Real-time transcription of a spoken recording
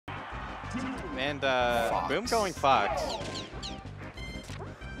And Boom going Fox.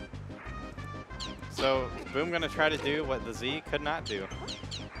 So Boom gonna try to do what the Z could not do.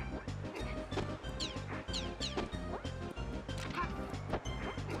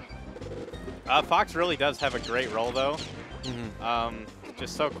 Fox really does have a great roll though.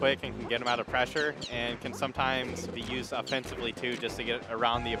 Just so quick and can get him out of pressure, and can sometimes be used offensively too, just to get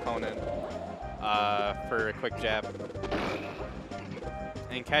around the opponent for a quick jab.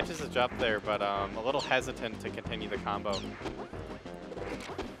 And catches his jump there, but a little hesitant to continue the combo.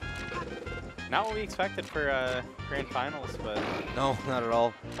 Not what we expected for Grand Finals, but... No, not at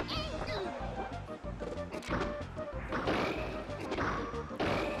all.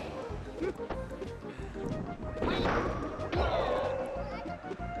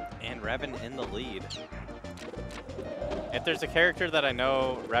 And Revan in the lead. If there's a character that I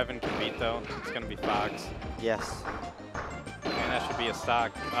know Revan can beat, though, it's going to be Fox. Yes. And that should be a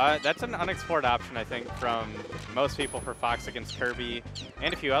stock. That's an unexplored option, I think, from most people for Fox against Kirby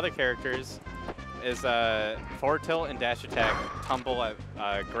and a few other characters, is forward tilt and dash attack tumble at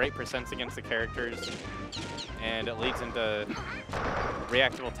great percents against the characters, and it leads into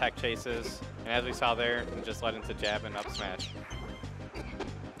reactable tech chases. And as we saw there, it just led into jab and up smash.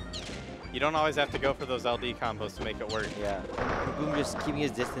 You don't always have to go for those LD combos to make it work. Yeah. Boom just keeping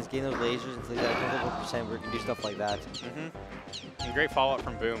his distance, getting those lasers until he's at a comfortable percent where he can do stuff like that. And great follow-up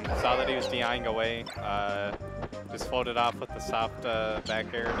from Boom. Saw that he was DIing away. Just floated off with the soft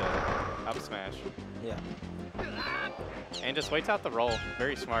back air to up smash. Yeah. And just waits out the roll.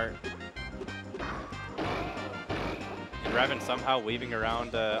 Very smart. And Revan somehow weaving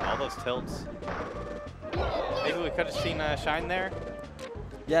around all those tilts. Maybe we could have seen Shine there.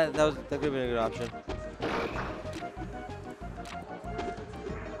 Yeah, that could have been a good option.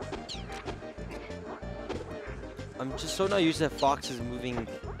 I'm just so not used to Fox is moving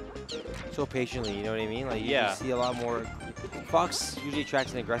so patiently, you know what I mean? Like, you see a lot more. Fox usually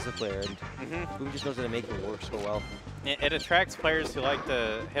attracts an aggressive player, and Boom just knows how to make it work so well. It attracts players who like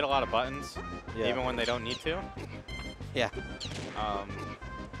to hit a lot of buttons, even when they don't need to. Yeah.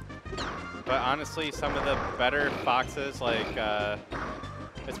 But honestly, some of the better Foxes, like,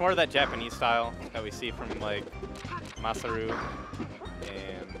 it's more of that Japanese style that we see from, like, Masaru,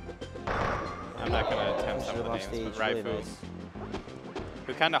 and I'm not going to attempt some of the names, but Raifu, really nice.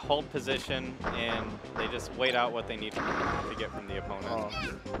 Who kind of hold position, and they just wait out what they need to get from the opponent.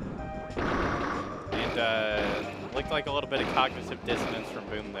 And looked like a little bit of cognitive dissonance from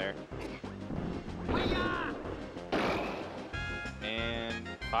Boom there. And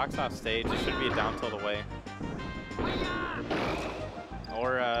Fox off stage, it should be a down tilt away.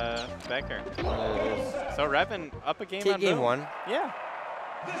 Or back air. So Revan up a game on game Boom. one. Yeah.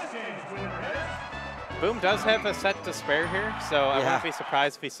 Boom does have a set to spare here, so I wouldn't be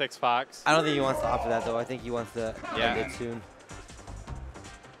surprised if he 6 Fox. I don't think he wants to opt for that, though. I think he wants to end it soon.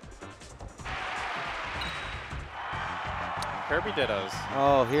 Kirby dittos.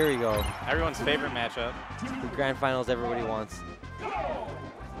 Oh, here we go. Everyone's favorite matchup. The grand finals everybody wants.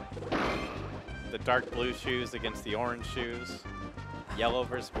 The dark blue shoes against the orange shoes. Yellow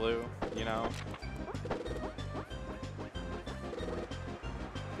versus blue, you know.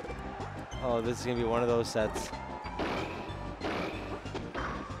 Oh, this is going to be one of those sets.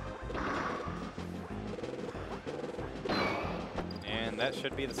 And that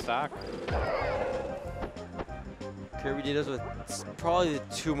should be the stock. Kirby did us with probably the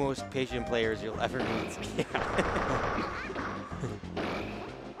 2 most patient players you'll ever meet.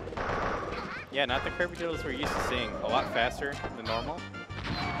 Yeah, not the Kirby Diddles we're used to seeing. A lot faster than normal.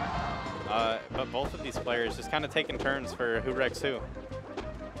 But both of these players just kind of taking turns for who wrecks who.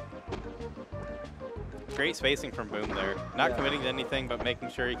 Great spacing from Boom there. Not committing to anything, but making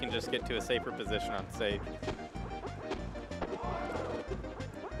sure he can just get to a safer position on stage.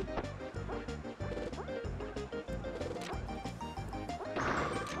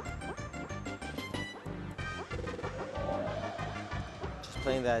 Just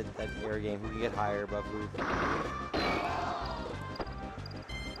playing that air game. Who can get higher above who?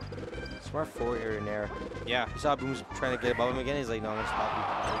 Smart forward air in air. Yeah. You saw Boom's trying to get above him again. He's like, no, I'm going to stop you.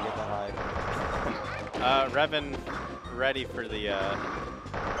 I'm going to get that high. Revan ready for the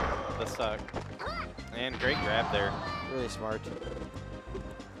suck. And great grab there. Really smart.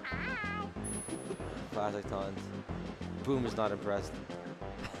 Classic taunt. Boom is not impressed.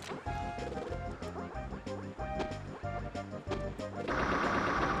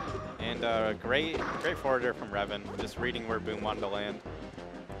 And great forwarder from Revan, just reading where Boom wanted to land.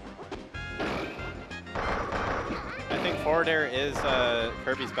 I think forward air is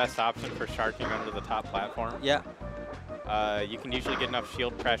Kirby's best option for sharking under the top platform. Yeah. you can usually get enough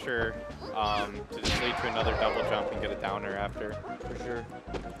shield pressure to just lead to another double jump and get a downer after. For sure.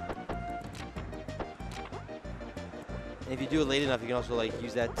 And if you do it late enough, you can also like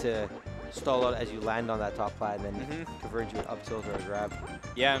use that to stall out as you land on that top plat and then convert into an up tilt or a grab.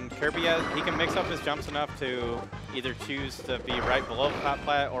 Yeah, and Kirby, he can mix up his jumps enough to either choose to be right below the top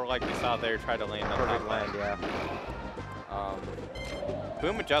plat or, like we saw there, try to land on top plat. Yeah.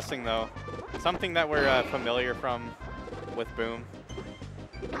 Boom adjusting, though, something that we're familiar from with Boom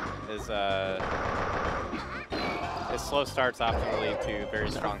is his slow starts often lead to very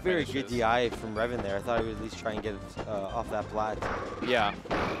strong Very finishes. good DI from Revan there. I thought he would at least try and get it off that plat. Yeah.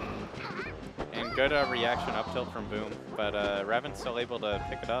 And good reaction up tilt from Boom, but Revan's still able to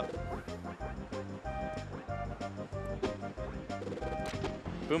pick it up.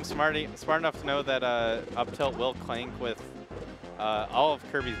 Boom's smart enough to know that up tilt will clank with all of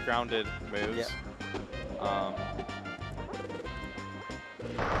Kirby's grounded moves. Yep.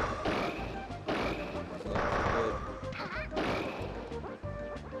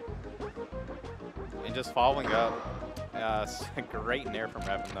 And just following up. Great nair from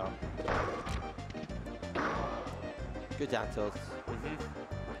Revan, though. Good down tilt.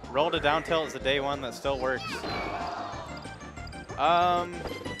 Roll to down tilt is a day one that still works. I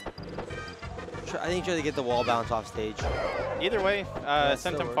think try to get the wall bounce off stage. Either way,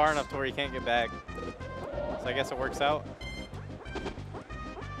 sent him far enough to where he can't get back. So I guess it works out.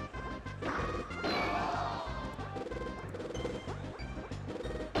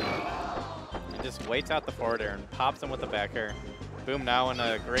 And just waits out the forward air and pops him with the back air. Boom now in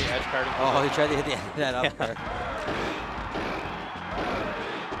a great edge carding. Oh, he tried to hit the end of that up there.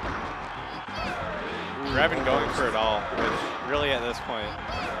 Revan going for it all, which really at this point,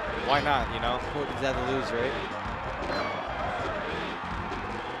 why not, you know? What does that lose, right?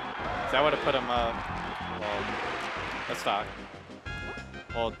 That would have put him, well, a stock.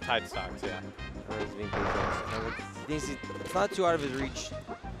 Well, tied stocks, yeah. It's not too out of his reach.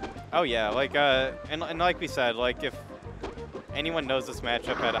 Oh yeah, like, and like we said, like if anyone knows this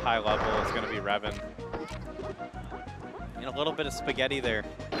matchup at a high level, it's going to be Revan. And a little bit of spaghetti there.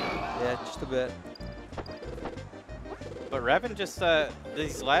 Yeah, just a bit. But Revan just,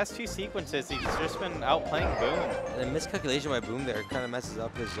 these last two sequences, he's just been outplaying Boom. And a miscalculation by Boom there kind of messes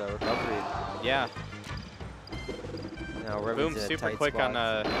up his recovery. Yeah. Now, Boom's super quick on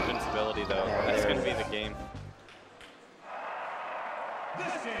invincibility, though. Yeah, that's going to be the game.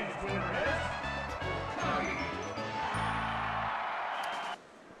 This game's winner is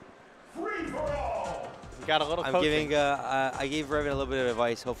Free for all. We got a little I'm coaching. giving, I gave Revan a little bit of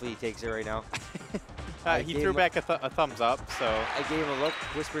advice. Hopefully he takes it right now. He threw back a thumbs up, so. I gave him a look,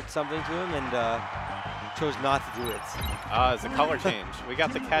 whispered something to him, and chose not to do it. It's a color change. We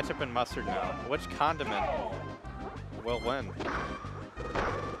got the ketchup and mustard now. Which condiment will win?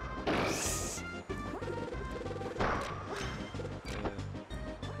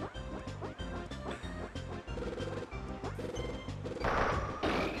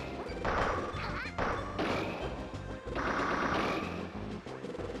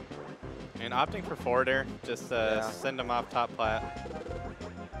 And opting for forward air, just send him off top plat.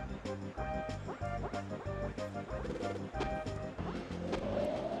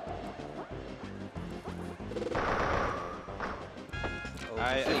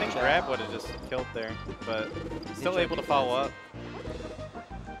 I think grab would have just killed there, but still able to follow up.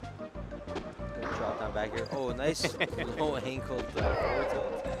 Drop down back here. Oh, nice low ankle forward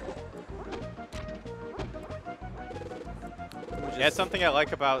tilt. Yeah, it's something I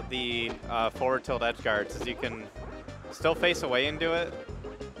like about the forward tilt edge guards is you can still face away and do it.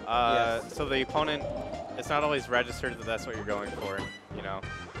 So the opponent, it's not always registered that that's what you're going for, you know.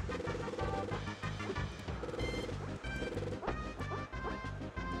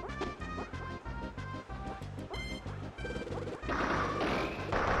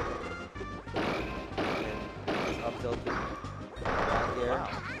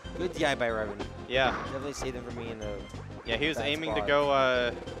 Good DI by Revan. Yeah. Definitely saved him for me in the. Yeah, he was aiming to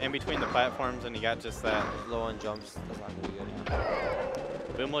go in between the platforms, and he got just that. Low on jumps. That's not going to be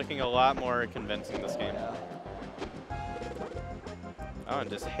good. Boom looking a lot more convincing this game. Yeah. Oh, and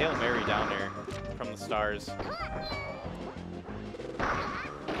just Hail Mary down there from the stars.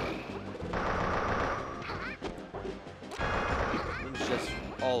 He's just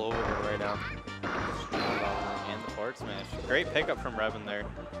all over him right now. And the forward smash. Great pickup from Revan there.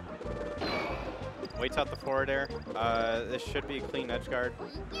 Waits out the forward air. This should be a clean edge guard.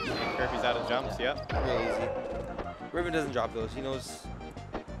 And Kirby's out of jumps, yep. Real easy. Revan doesn't drop those. He knows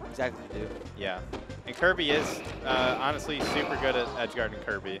exactly what to do. Yeah. And Kirby is honestly super good at edge guarding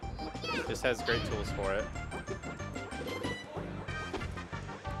Kirby. Just has great tools for it.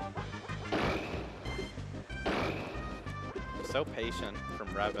 so patient from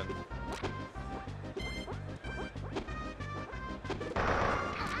Revan.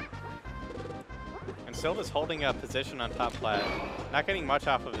 And still just holding a position on top plat. Not getting much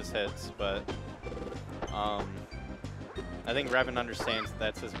off of his hits, but I think Revan understands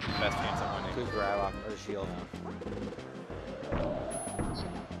that's his best chance at winning. Good grab off the shield.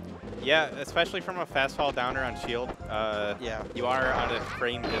 Yeah, especially from a fast fall downer on shield. Yeah. You are at a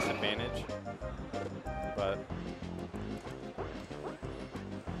frame disadvantage. But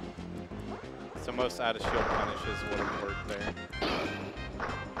so most out of shield punishes would have worked there.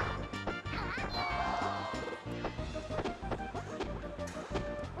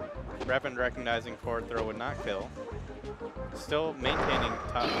 Revan recognizing forward throw would not kill. Still maintaining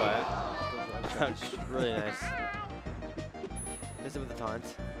top flat. Really nice. Miss it with the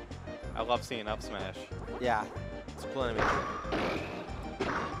taunts. I love seeing up smash. Yeah. It's plenty of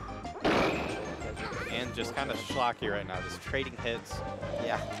And just kind of schlocky right now, just trading hits.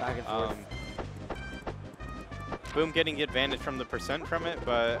 Yeah, back and forth. Boom getting the advantage from the percent from it,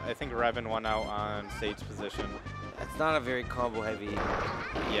 but I think Revan won out on stage position. It's not a very combo heavy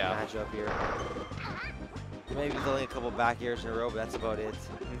matchup here. Maybe throwing a couple back airs in a row, but that's about it.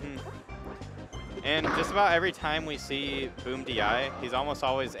 And just about every time we see Boom DI, he's almost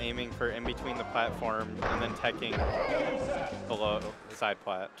always aiming for in between the platform and then teching below the side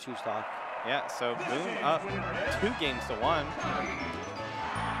plat. Two stock. Yeah, so Boom up 2 games to 1.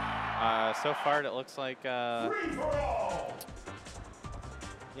 So far it looks like, yeah.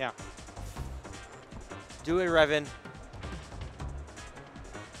 Do it, Revan.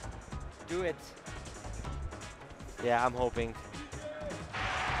 Do it. Yeah, I'm hoping.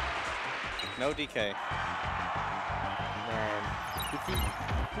 No DK. Man.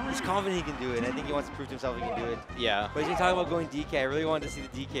 He's confident he can do it. I think he wants to prove to himself he can do it. Yeah. But he's been talking about going DK. I really wanted to see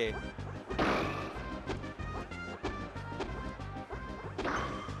the DK.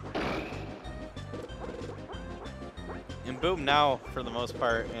 And Boom now, for the most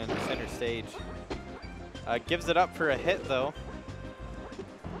part, in center stage. Gives it up for a hit, though.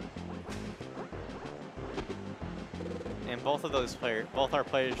 And both our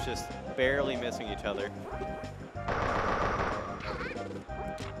players just barely missing each other.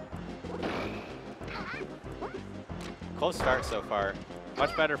 Close start so far.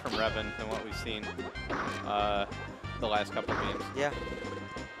 Much better from Revan than what we've seen the last couple of games. Yeah.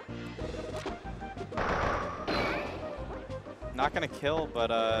 Not gonna kill, but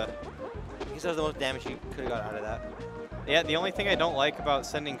he still has the most damage he could have got out of that. Yeah, the only thing I don't like about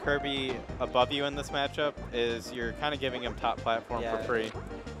sending Kirby above you in this matchup is you're kind of giving him top platform for free.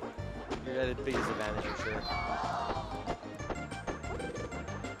 You're at a big disadvantage for sure.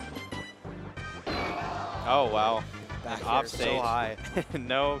 Oh, wow. Back off stage. So high.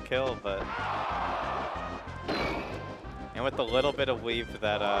 No kill, but... And with the little bit of weave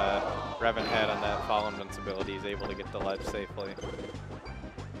that Revan had on that fall invincibility, he's able to get the ledge safely.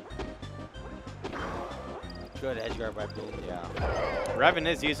 Good edge guard by Boom. Yeah. Revan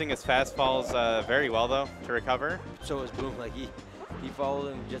is using his fast falls very well, though, to recover. So is Boom. Like, he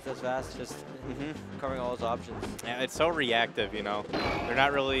followed him just as fast, just covering all his options. Yeah, it's so reactive, you know. They're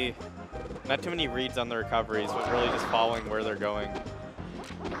not really... Not too many reads on the recoveries, but really just following where they're going.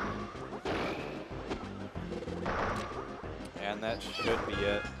 And that should be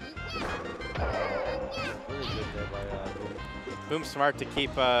it. Really good there by Boom. Boom's smart to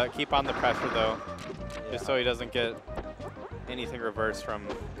keep on the pressure, though, just so he doesn't get anything reversed from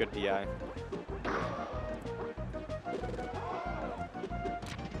good DI.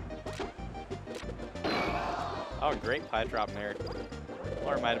 Oh, great pie drop there.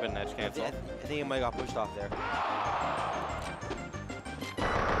 Or it might have been an edge cancel. I think it might have got pushed off there.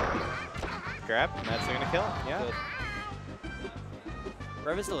 Grab, and that's gonna kill. Yeah. Good.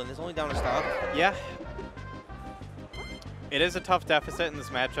 Revan's still in this, only down a stock. Yeah. It is a tough deficit in this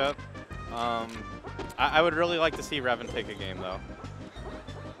matchup. I would really like to see Revan take a game, though.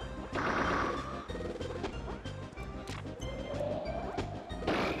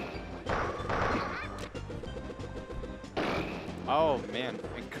 Oh, man.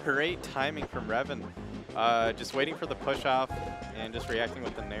 And great timing from Revan. Just waiting for the push-off and just reacting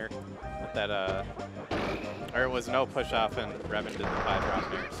with the nair. With that, or it was no push-off and Revan did the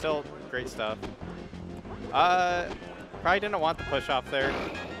 5-drop nair. Still great stuff. Probably didn't want the push-off there.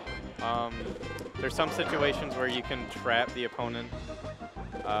 There's some situations where you can trap the opponent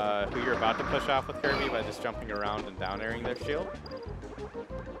who you're about to push off with Kirby by just jumping around and down airing their shield.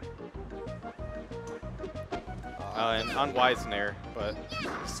 And unwise nair, but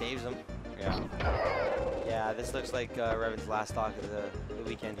saves him. Yeah. Yeah, this looks like Revan's last stock of the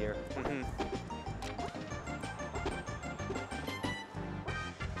weekend here.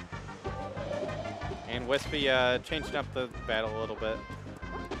 Wispy changing up the battle a little bit.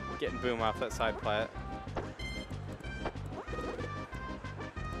 Getting Boom off that side plat.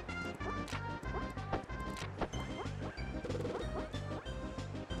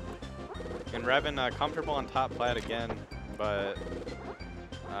 And Revan comfortable on top plat again, but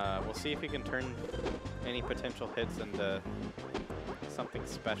we'll see if he can turn any potential hits into something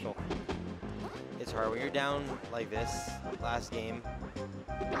special. It's hard when you're down like this last game.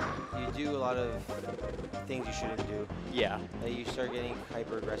 You do a lot of things you shouldn't do. Yeah. You start getting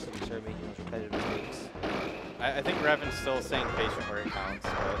hyper aggressive. You start making those repetitive mistakes. I think Revan's still staying patient where it counts,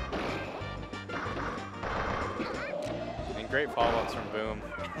 but and great follow-ups from Boom.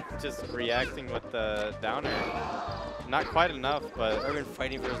 Just reacting with the down air. Not quite enough, but Revan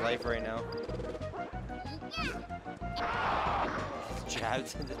fighting for his life right now.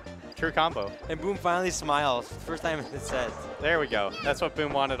 Jabs. True combo. And Boom finally smiles. First time in the set. There we go. That's what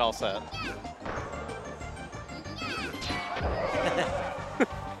Boom wanted all set.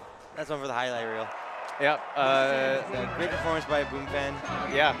 That's one for the highlight reel. Yep. Great performance by BoomFan.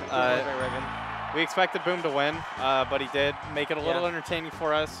 Yeah. By Revan. We expected Boom to win, but he did make it a little entertaining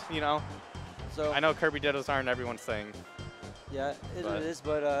for us, you know. So I know Kirby dittos aren't everyone's thing. Yeah, it is what it is,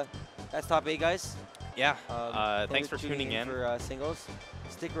 but that's top 8, guys. Yeah. Thanks for tuning in. For singles.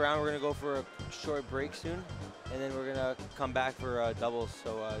 Stick around. We're going to go for a short break soon, and then we're going to come back for doubles.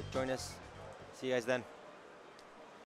 So join us. See you guys then.